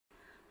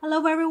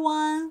Hello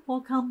everyone,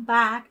 welcome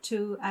back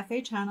to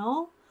FA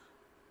channel.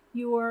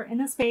 You are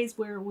in a space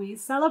where we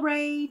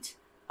celebrate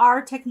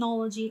art,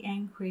 technology,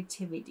 and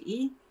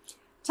creativity.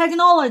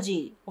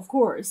 Technology, of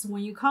course,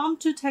 when you come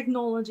to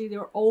technology, there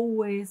are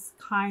always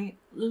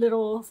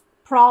little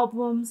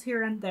problems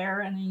here and there,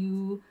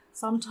 and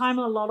sometimes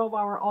a lot of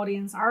our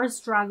audience are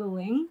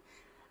struggling.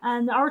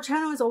 And our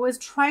channel is always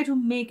try to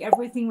make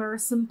everything very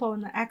simple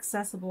and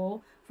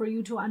accessible for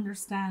you to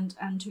understand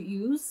and to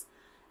use.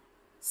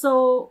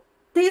 So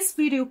this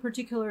video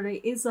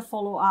particularly is a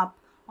follow-up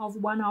of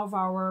one of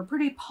our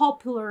pretty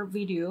popular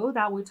video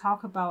that we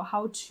talk about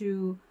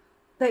the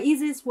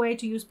easiest way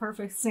to use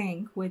Perfect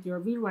Sync with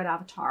your VRoid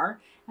Avatar.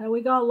 And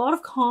we got a lot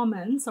of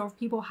comments of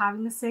people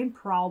having the same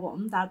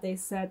problem that they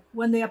said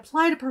when they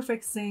applied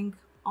Perfect Sync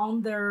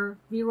on their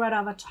VRoid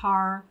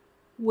Avatar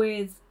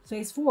with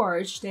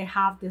FaceForge, they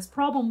have this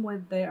problem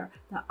with the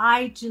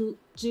eye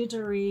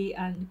jittery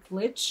and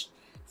glitch.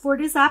 For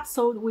this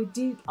episode, we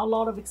did a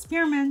lot of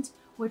experiment.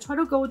 We try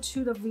to go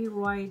to the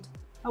VRoid.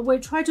 We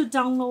try to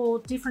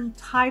download different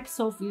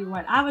types of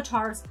VRoid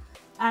avatars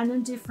and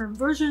then different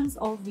versions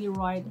of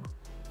VRoid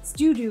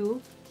Studio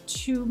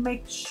to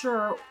make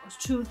sure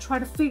to try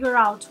to figure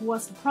out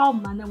what's the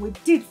problem, and then we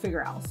did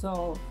figure out.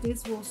 So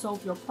this will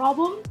solve your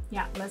problem.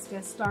 Yeah, let's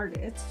get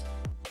started.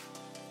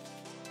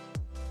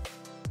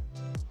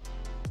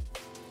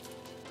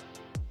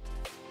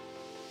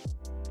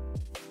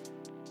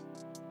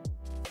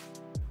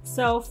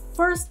 So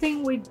first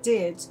thing we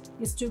did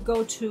is to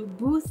go to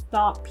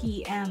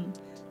booth.pm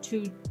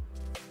to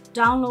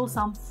download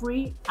some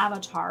free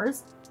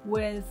avatars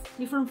with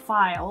different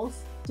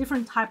files,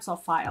 different types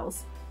of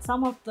files.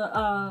 Some of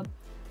the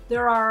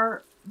there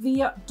are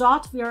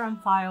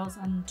 .vrm files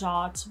and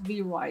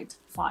 .vroid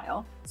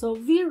file. So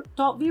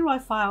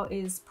 .vroid file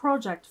is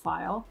project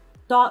file.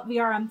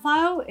 .vrm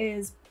file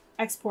is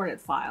exported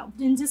file.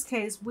 In this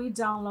case, we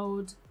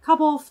download a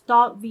couple of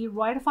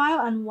 .vroid file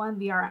and one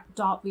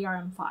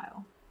 .vrm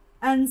file.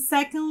 And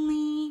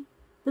secondly,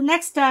 the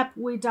next step,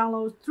 we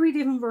download 3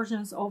 different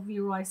versions of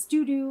VRoid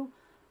Studio.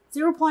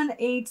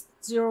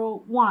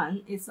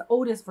 0.801 is the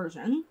oldest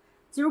version.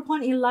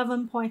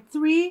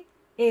 0.11.3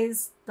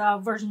 is the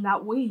version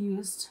that we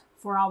used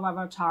for our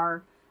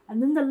avatar.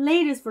 And then the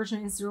latest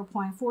version is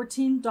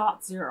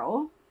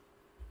 0.14.0.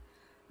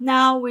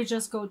 Now we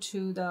just go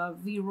to the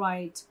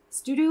VRoid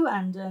Studio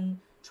and then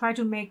try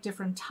to make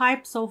different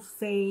types of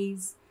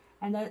face.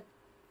 And then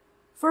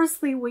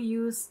firstly, we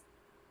use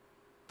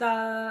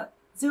the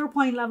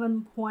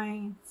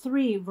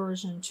 0.11.3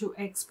 version to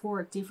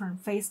export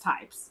different face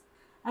types.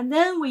 And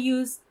then we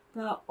use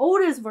the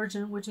oldest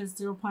version, which is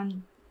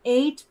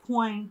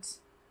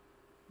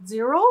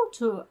 0.8.0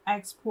 to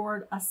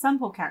export a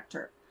sample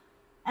character.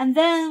 And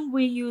then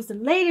we use the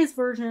latest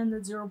version, the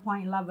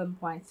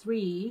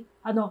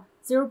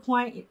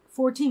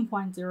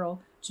 0.14.0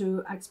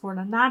 to export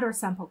another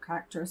sample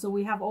character. So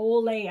we have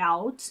all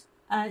layout.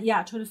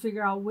 Try to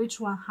figure out which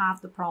one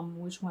have the problem,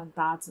 which one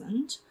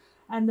doesn't.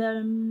 And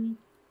then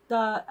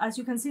as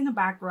you can see in the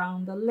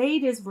background, the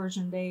latest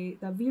version, the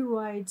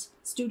VRoid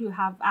Studio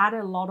have added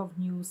a lot of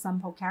new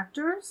sample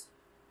characters.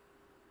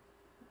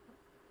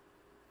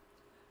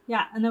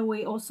 Yeah, and then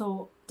we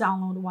also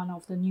download one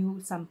of the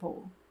new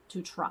sample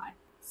to try.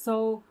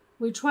 So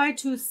we try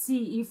to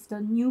see if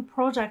the new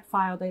project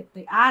file that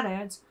they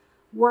added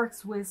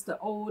works with the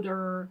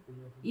older,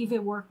 if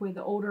it worked with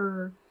the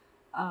older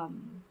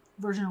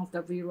version of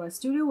the VRoid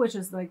Studio, which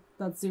is like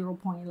the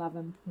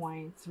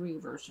 0.11.3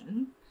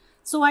 version.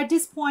 So at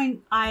this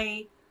point,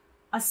 I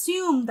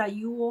assume that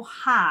you will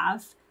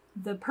have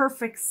the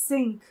Perfect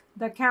Sync,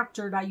 the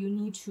character that you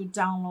need to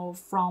download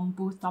from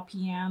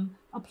booth.pm,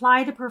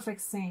 apply the Perfect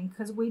Sync,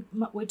 because we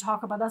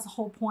talk about, that's the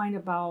whole point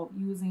about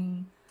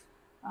using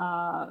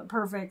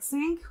Perfect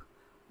Sync.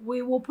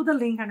 We will put the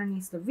link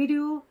underneath the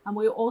video, and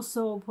we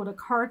also put the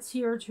cards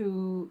here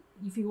to,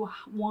 if you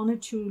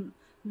wanted to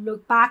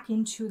look back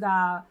into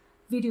the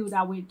video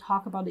that we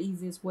talk about the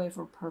easiest way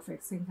for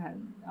Perfect Sync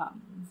and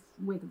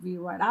with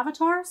VRoid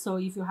Avatar. So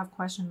if you have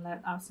questions,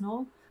 let us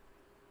know.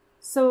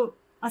 So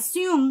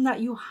assume that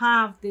you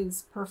have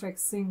this Perfect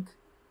Sync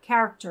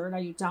character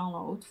that you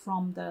download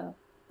from the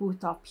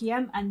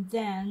booth.pm, and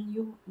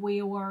then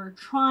we were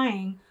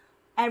trying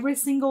every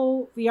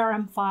single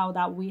VRM file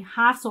that we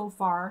have so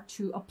far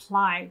to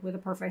apply with a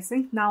Perfect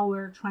Sync. Now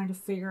we're trying to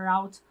figure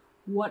out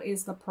what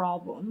is the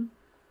problem.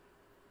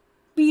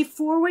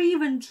 Before we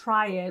even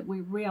try it,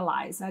 we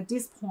realize at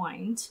this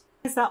point,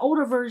 it's the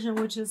older version,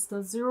 which is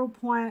the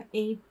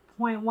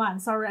 0.8.1.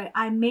 Sorry,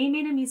 I may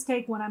made a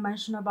mistake when I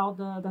mentioned about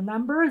the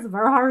number. It's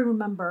very hard to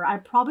remember. I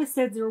probably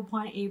said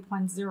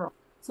 0.8.0.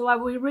 So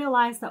we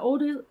realized the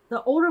older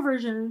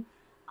version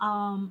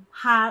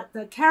had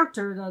the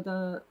character,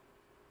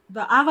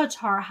 the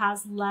avatar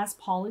has less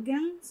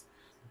polygons.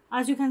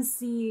 As you can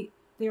see,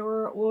 they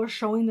were all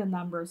showing the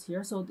numbers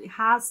here. So they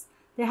have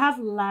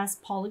less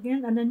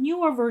polygon, and the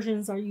newer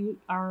versions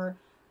are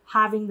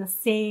having the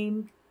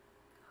same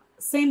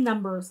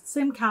numbers,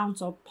 same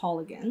counts of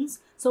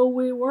polygons. So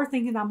we were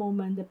thinking that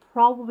moment that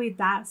probably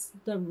that's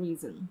the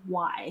reason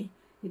why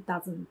it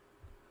doesn't.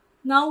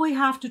 Now we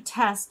have to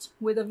test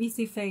with the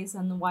VSeeFace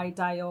and the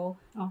waidayo.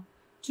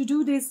 To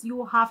do this,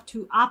 you have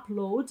to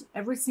upload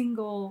every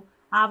single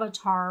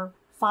avatar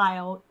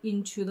file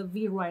into the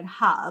VRoid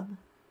Hub.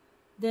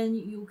 Then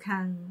you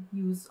can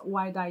use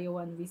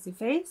waidayo and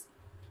VSeeFace.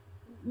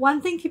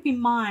 One thing keep in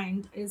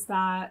mind is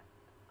that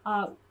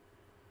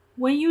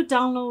when you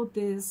download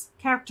these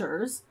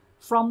characters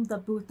from the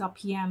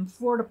booth.pm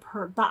for the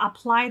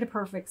apply the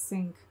perfect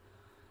sync,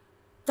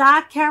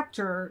 that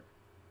character,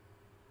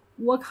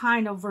 what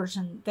kind of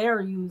version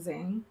they're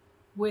using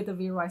with the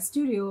VRoid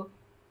Studio.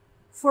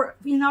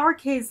 In our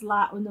case, in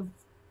the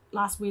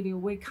last video,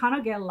 we kind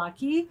of get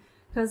lucky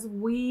because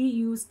we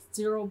used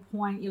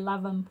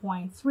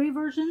 0.11.3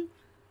 version.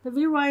 The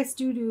VRoid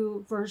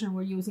Studio version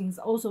we're using is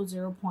also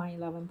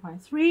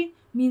 0.11.3,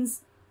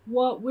 means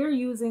what we're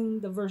using,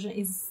 the version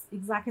is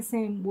exactly the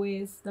same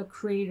with the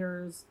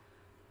creator's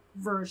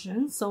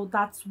version. So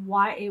that's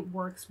why it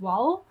works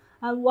well.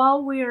 And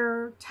while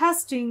we're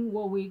testing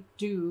what we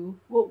do,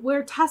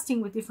 we're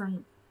testing with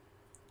different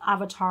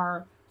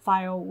avatar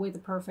file with the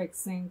perfect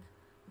sync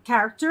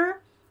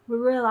character, we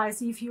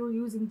realize if you're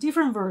using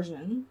different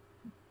version,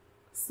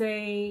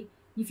 say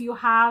if you're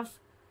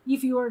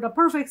the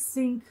perfect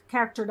sync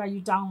character that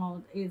you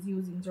download is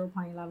using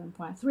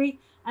 0.11.3,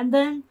 and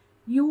then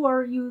you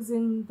are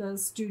using the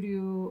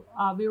Studio,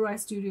 VRoid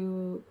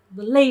Studio,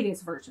 the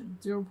latest version,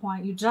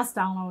 you just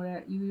downloaded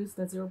it, you use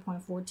the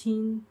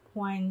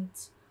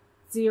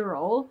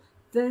 0.14.0,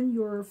 then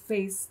your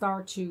face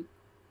start to,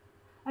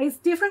 it's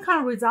different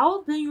kind of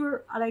result. Then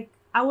you're like,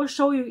 I will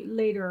show you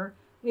later,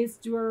 is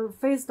your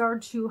face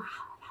start to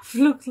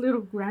look a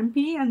little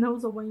grumpy, and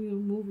also when you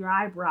move your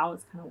eyebrow,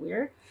 it's kind of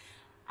weird.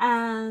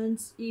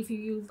 And if you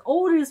use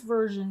oldest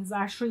version, it's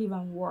actually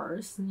even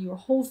worse. Your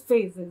whole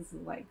face is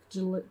like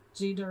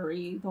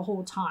jittery the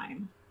whole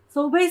time.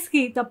 So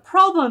basically, the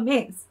problem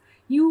is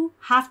you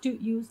have to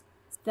use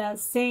the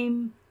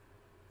same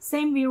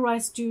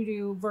VRoid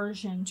Studio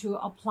version to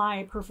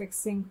apply perfect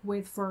sync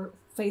with for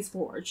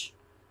FaceForge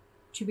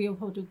to be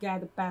able to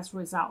get the best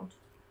result.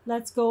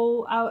 Let's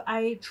go.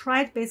 I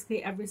tried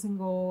basically every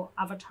single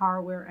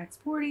avatar we're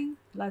exporting.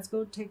 Let's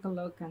go take a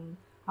look and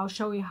I'll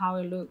show you how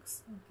it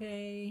looks.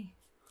 Okay.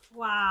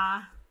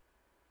 Wow.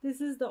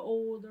 This is the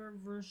older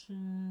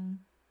version.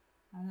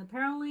 And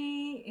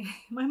apparently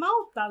my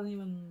mouth doesn't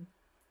even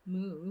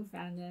move,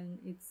 and then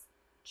it's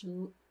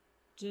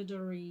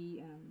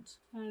jittery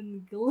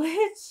and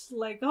glitch,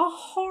 like a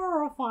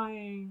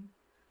horrifying.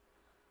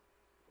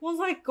 Was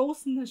like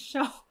Ghost in the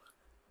Shell.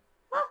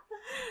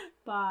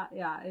 But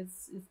yeah,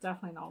 it's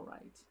definitely not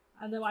right.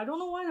 And then I don't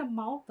know why the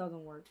mouth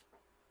doesn't work.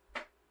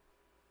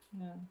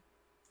 Yeah.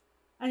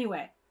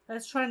 Anyway,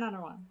 let's try another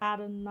one.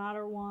 Add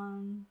another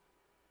one.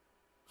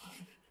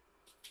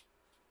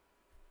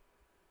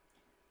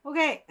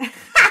 Okay.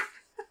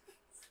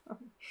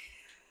 Sorry.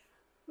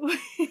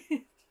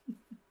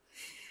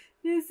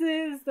 This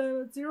is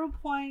the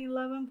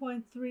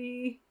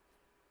 0.11.3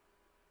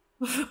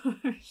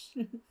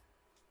 version.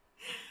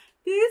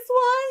 This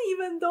one,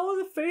 even though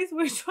the face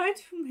we tried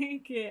to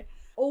make it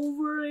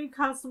overly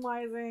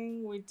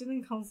customizing, we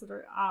didn't consider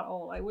it at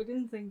all. Like, we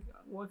didn't think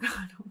what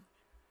kind of.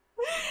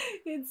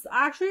 It's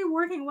actually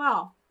working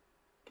well.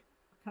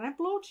 Can I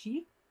blow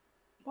cheek?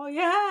 Oh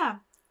yeah.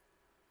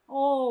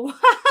 Oh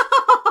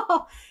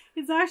wow.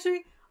 It's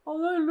actually,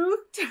 although it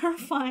looks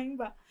terrifying,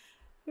 but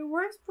it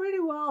works pretty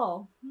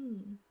well.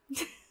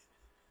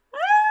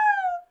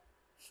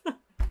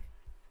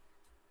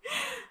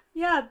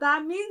 Yeah,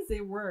 that means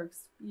it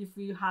works if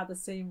you have the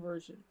same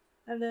version.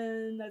 And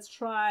then let's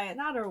try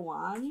another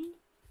one.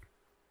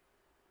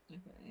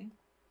 Okay.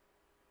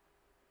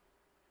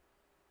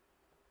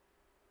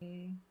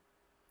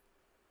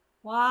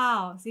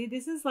 Wow, see,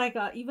 this is like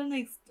a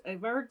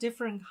very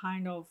different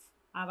kind of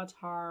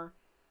avatar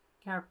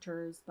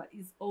characters, but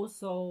it's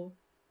also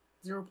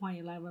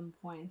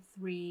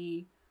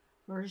 0.11.3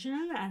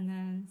 version, and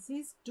then see,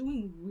 it's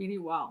doing really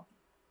well.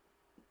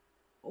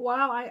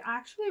 Wow, I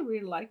actually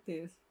really like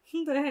this.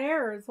 The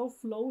hair is so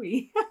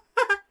flowy.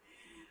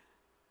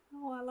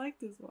 Oh, I like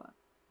this one.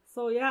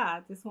 So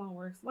yeah, this one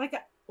works. Like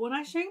when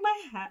I shake my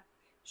head,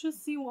 you should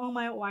see on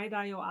my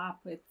waidayo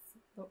app, the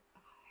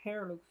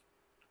hair looks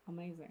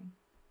amazing.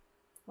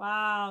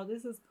 Wow,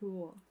 this is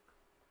cool.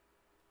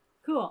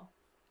 Cool.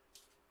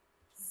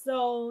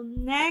 So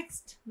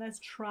next, let's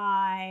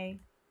try,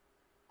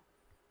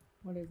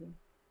 what is it?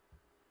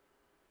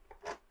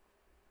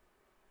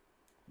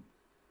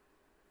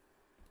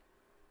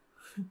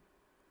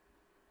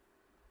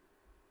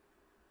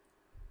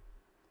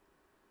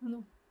 Oh,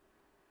 no.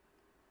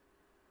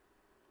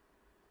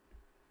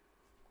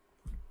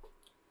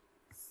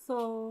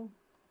 So,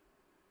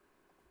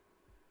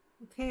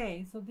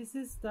 okay, so this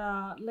is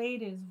the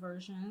latest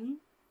version,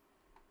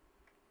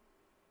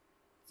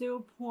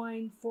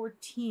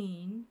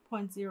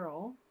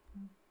 0.14.0.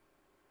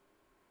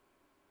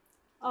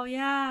 Oh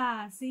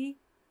yeah, see?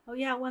 Oh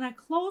yeah, when I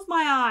close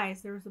my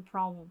eyes, there's a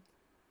problem.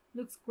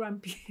 Looks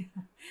grumpy.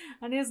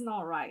 And it's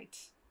not right.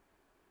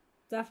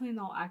 Definitely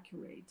not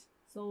accurate.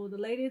 So the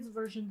latest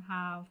version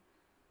have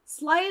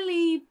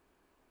slightly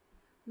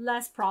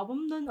less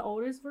problem than the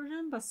oldest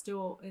version, but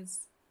still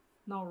it's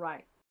not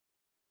right.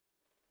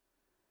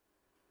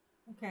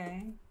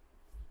 Okay.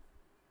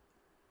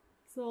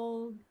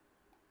 So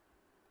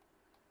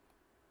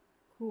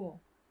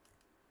cool.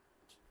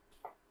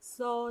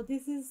 So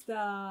this is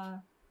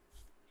the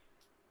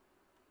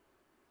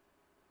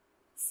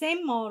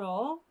same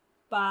model,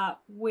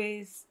 but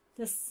with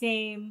the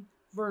same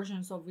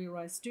versions of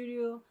VRoid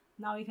Studio.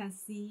 Now you can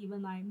see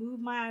even I move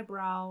my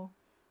eyebrow,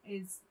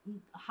 it's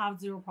have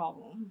zero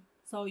problem.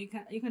 So you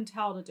can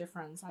tell the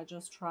difference. I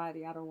just tried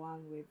the other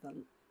one with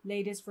the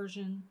latest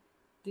version.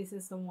 This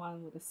is the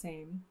one with the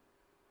same.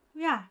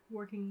 Yeah,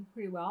 working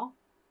pretty well.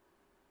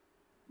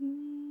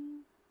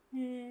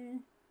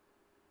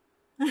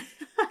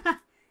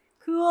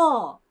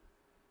 Cool.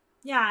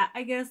 Yeah,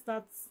 I guess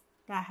that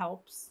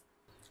helps.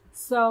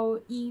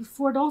 So if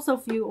for those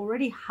of you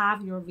already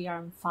have your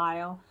VRM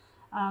file,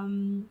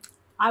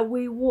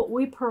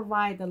 we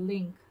provide the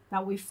link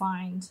that we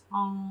find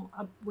on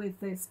with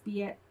this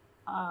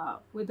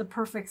with the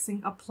Perfect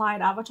Sync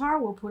applied avatar.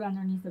 We'll put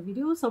underneath the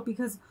video. So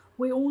because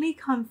we only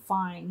can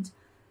find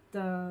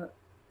the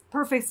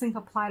Perfect Sync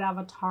applied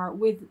avatar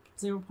with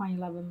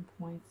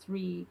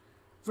 0.11.3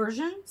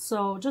 version,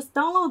 so just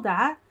download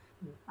that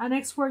and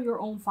export your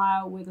own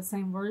file with the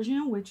same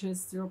version, which is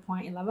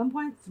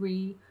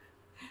 0.11.3,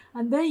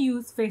 and then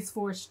use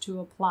FaceForge to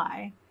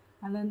apply,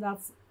 and then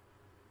that's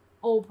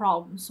all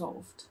problem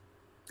solved.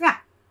 Yeah,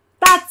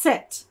 that's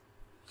it.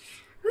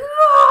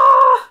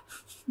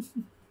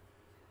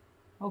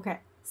 Okay,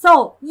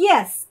 so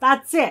yes,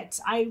 that's it.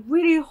 I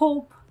really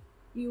hope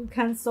you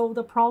can solve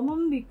the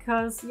problem,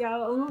 because yeah,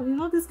 you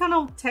know, this kind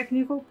of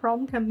technical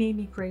problem can make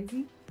me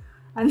crazy,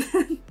 and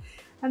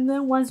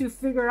then once you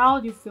figure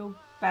out, you feel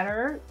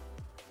better.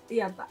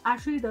 Yeah,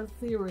 actually the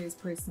theory is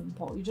pretty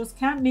simple. You just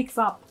can't mix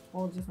up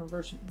all different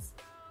versions.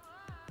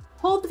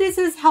 Hope this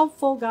is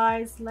helpful,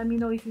 guys. Let me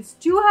know if you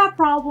still have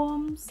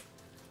problems.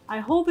 I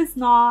hope it's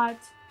not.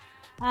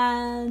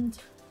 And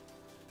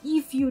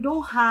if you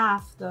don't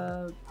have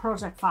the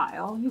project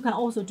file, you can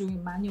also do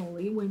it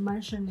manually. We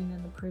mentioned it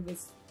in the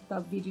previous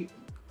video.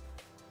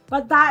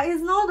 But that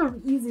is not the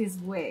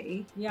easiest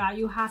way. Yeah,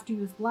 you have to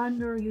use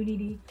Blender,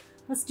 Unity.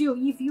 But still,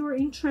 if you're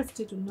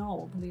interested to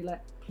know,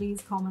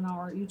 please comment on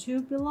our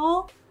YouTube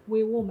below.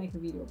 We will make a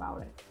video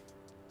about it.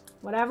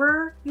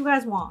 Whatever you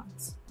guys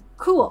want.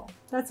 Cool.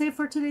 That's it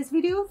for today's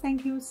video.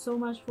 Thank you so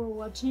much for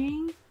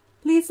watching.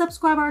 Please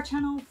subscribe our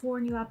channel for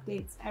new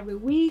updates every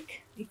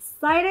week.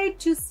 Excited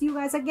to see you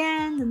guys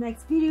again in the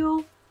next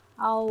video.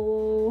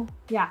 I'll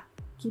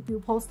keep you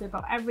posted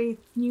about every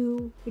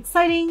new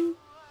exciting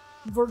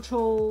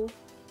virtual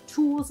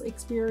tools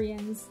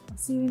experience. I'll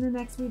see you in the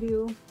next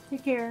video.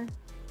 Take care.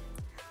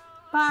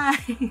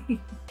 Bye.